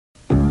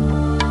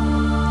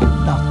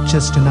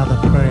just another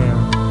prayer,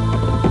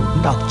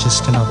 not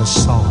just another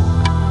song.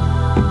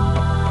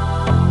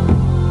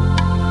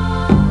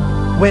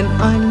 When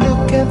I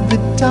look at the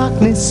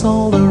darkness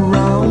all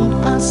around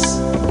us,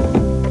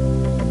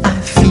 I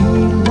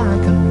feel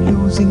like I'm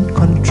losing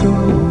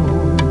control.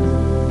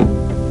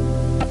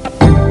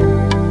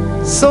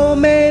 So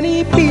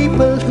many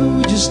people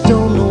who just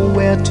don't know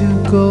where to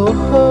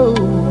go.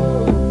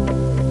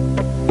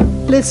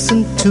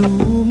 Listen to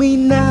me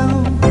now,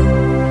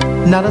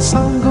 not a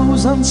song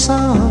goes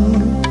unsung,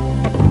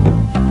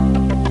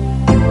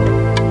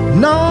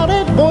 not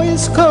a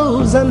voice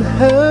goes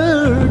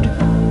unheard.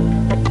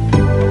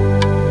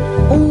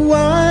 Oh,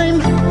 I'm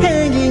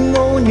hanging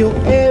on your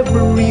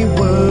every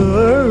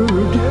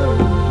word.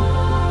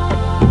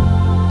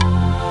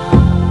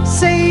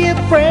 Say a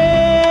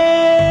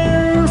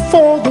prayer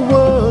for the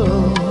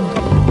world.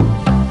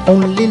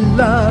 Only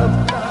love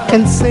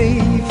can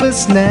save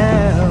us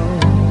now.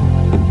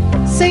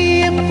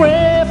 Say a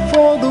prayer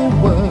for the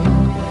world.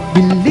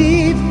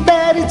 Believe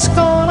that it's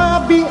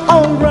gonna be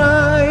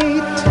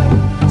alright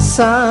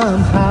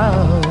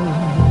somehow.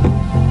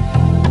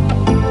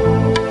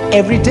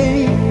 Every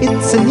day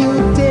it's a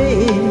new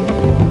day.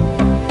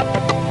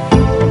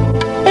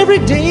 Every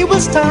day we'll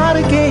start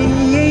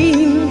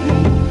again.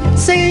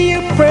 Say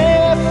a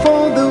prayer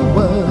for the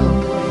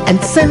world and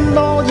send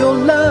all your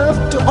love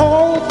to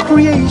all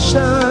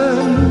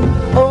creation.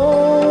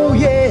 Oh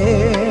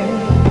yeah.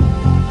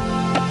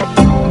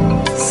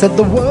 Said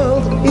the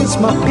world is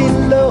my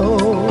pillow,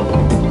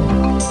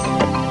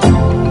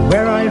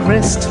 where I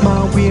rest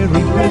my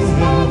weary head.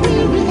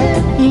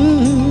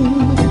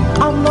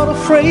 I'm not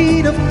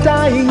afraid of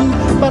dying,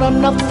 but I'm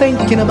not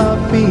thinking about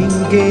being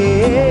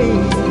gay.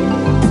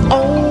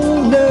 Oh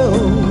no.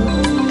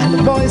 And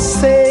the voice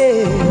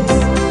says,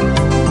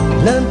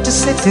 learn to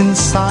sit in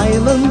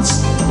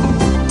silence.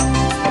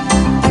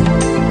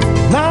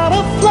 Not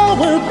a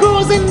flower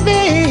grows in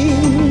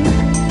vain.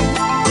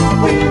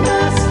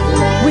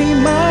 We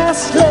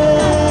must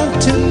learn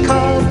to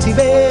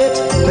cultivate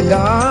the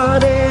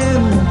garden.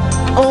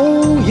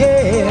 Oh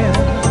yeah.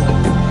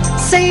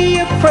 Say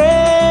a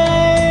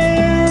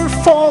prayer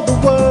for the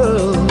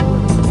world.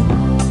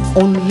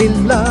 Only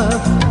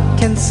love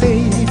can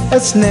save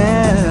us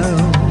now.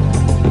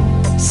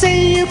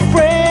 Say a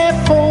prayer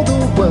for the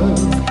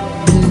world.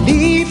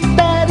 Believe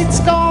that it's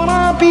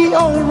gonna be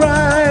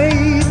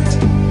alright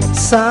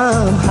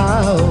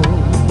somehow.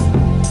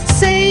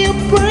 Say a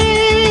prayer.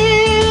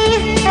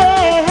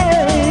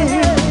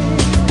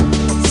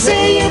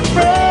 Say a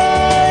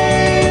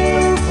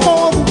prayer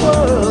for the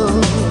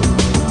world.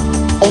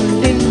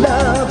 Only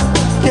love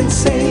can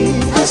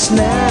save us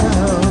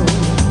now.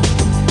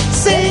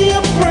 Say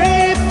a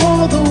prayer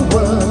for the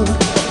world.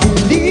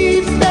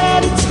 Believe that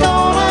it's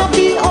gonna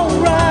be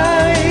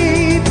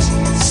alright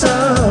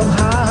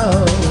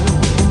somehow.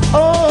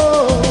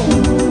 Oh,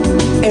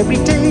 every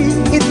day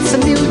it's a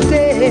new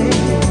day.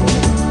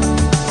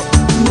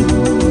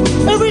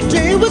 Every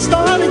day we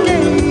start again.